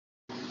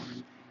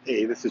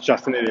Hey, this is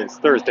Justin. It is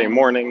Thursday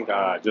morning.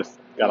 Just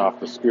got off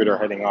the scooter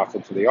heading off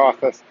into the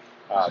office.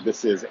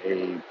 This is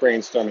a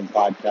brainstorming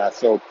podcast.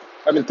 So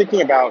I've been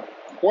thinking about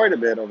quite a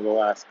bit over the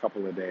last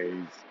couple of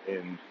days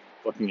in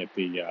looking at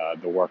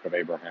the work of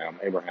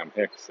Abraham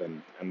Hicks,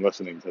 and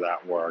listening to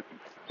that work, and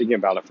thinking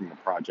about it from a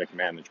project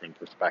management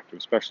perspective,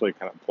 especially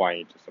kind of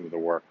applying it to some of the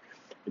work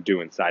I do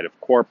inside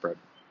of corporate,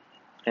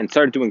 and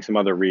started doing some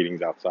other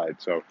readings outside.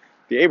 So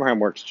the Abraham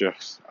work's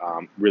just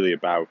really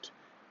about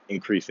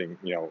increasing,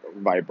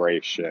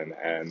 vibration,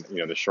 and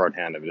the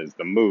shorthand of it is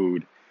the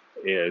mood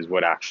is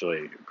what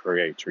actually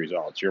creates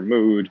results. Your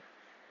mood,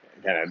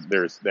 kind of,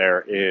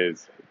 there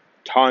is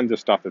tons of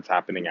stuff that's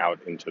happening out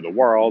into the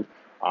world,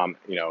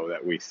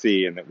 that we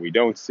see and that we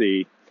don't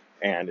see,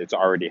 and it's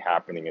already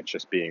happening. It's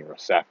just being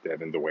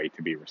receptive, and the way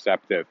to be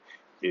receptive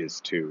is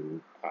to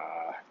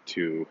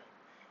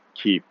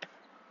keep,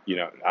 you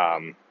know,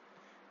 um,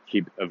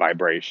 keep the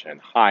vibration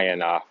high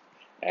enough,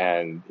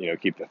 and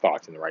keep the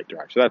thoughts in the right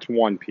direction. So that's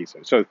one piece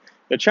of it. So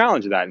the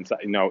challenge of that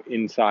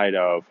inside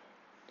of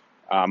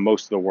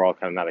most of the world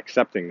kind of not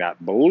accepting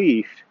that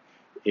belief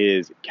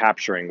is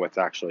capturing what's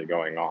actually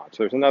going on.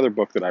 So there's another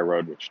book that I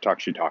wrote which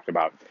actually talked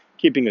about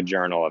keeping a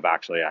journal of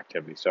actually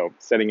activity. So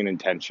setting an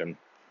intention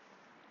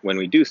when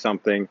we do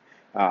something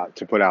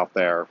to put out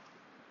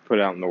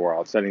in the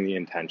world, setting the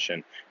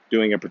intention,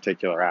 doing a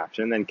particular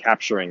action, and then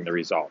capturing the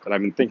result. And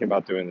I've been thinking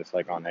about doing this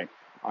like on a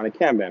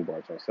Kanban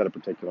board. So I set a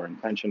particular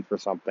intention for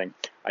something.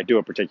 I do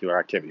a particular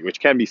activity,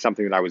 which can be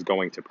something that I was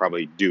going to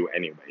probably do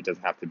anyway. It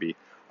doesn't have to be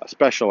a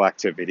special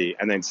activity,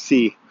 and then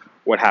see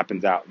what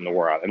happens out in the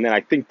world. And then I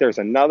think there's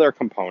another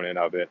component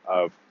of it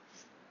of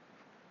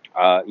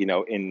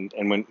in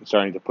when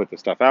starting to put the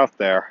stuff out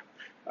there,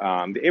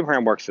 the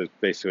Abraham work says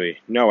basically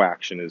no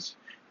action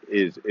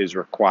is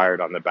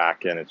required on the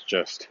back end. It's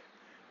just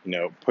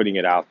putting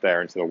it out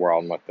there into the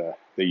world and let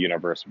the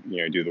universe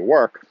do the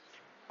work.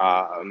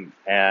 Um,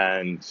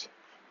 and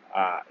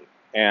uh,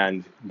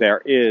 and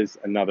there is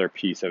another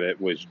piece of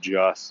it, was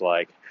just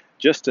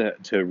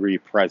to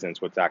re-presence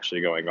what's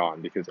actually going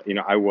on, because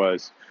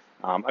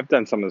I've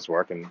done some of this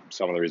work, and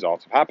some of the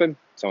results have happened,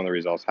 some of the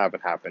results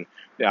haven't happened.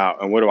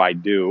 And what do I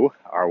do,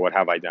 or what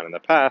have I done in the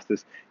past,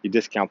 is you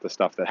discount the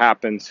stuff that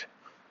happens,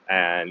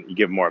 and you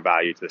give more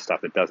value to the stuff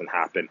that doesn't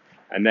happen.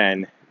 And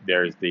then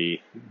there's the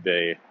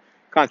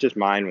conscious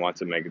mind wants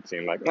to make it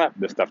seem like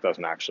this stuff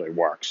doesn't actually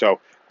work. So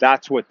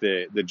that's what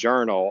the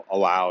journal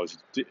allows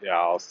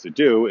us to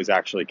do, is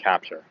actually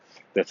capture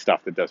that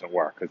stuff that doesn't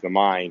work, because the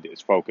mind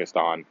is focused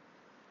on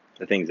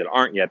the things that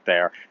aren't yet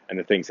there and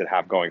the things that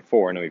have going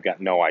forward, and we've got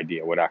no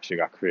idea what actually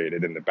got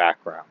created in the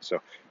background. So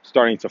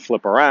starting to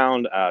flip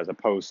around, as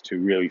opposed to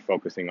really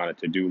focusing on a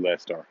to-do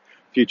list or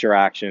future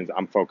actions,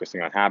 I'm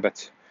focusing on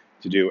habits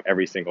to do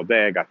every single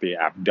day. I got the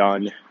app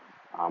done.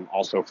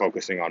 Also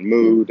focusing on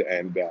mood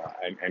and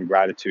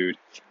gratitude.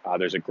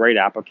 There's a great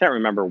app. I can't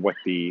remember what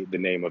the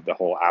name of the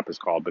whole app is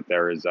called, but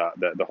there is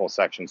the whole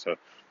section. So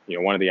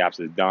one of the apps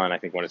is done. I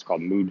think one is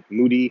called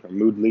Moody or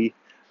Moodly.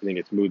 I think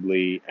it's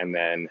Moodly, and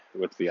then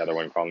what's the other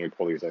one called? Let me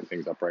pull these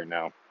things up right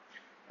now.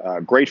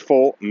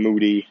 Grateful,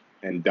 Moody,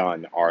 and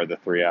Done are the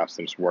three apps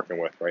I'm just working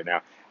with right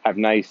now. Have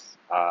nice,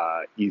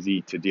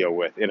 easy to deal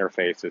with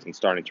interfaces, and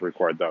starting to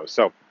record those.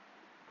 So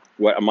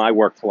what my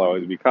workflow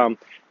has become: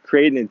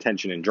 create an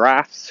intention in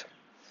drafts,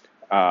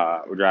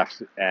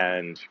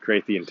 and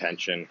create the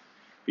intention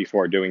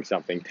before doing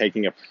something,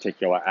 taking a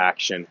particular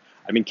action.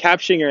 I've been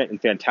capturing it in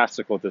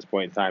Fantastical at this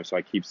point in time, so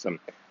I keep some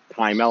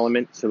time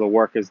element to the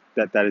work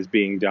that is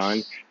being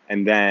done,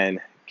 and then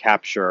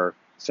capture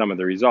some of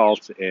the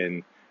results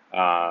in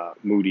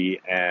Moody,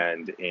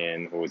 and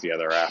in, what was the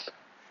other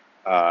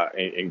app?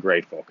 In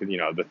Grateful.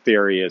 Because the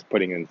theory is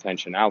putting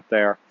intention out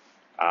there,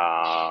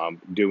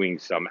 doing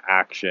some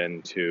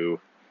action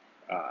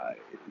uh,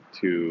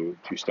 to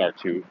start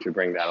to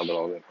bring that a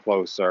little bit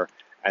closer,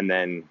 and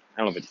then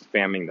I don't know if it's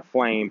spamming the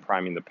flame,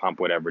 priming the pump,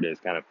 whatever it is,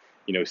 kind of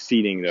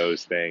seeding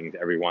those things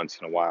every once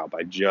in a while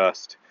by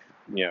just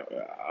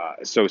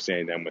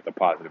associating them with a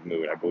positive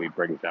mood. I believe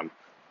brings them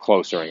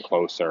closer and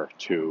closer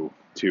to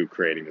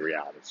creating the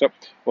reality. So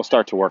we'll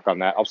start to work on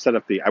that.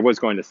 I was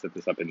going to set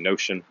this up in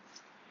Notion,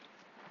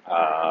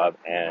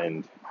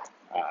 and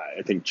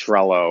I think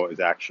Trello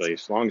is actually,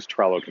 as long as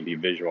Trello can be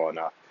visual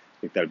enough,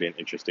 I think that would be an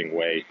interesting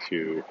way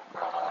to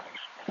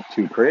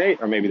create,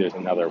 or maybe there's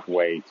another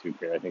way to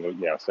create. I think,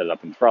 set it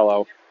up in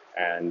Trello,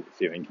 and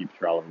see if I can keep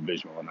Trello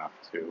visual enough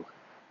to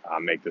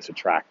make this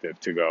attractive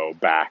to go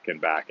back and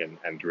back,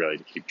 and really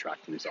to keep track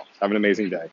of the results. Have an amazing day.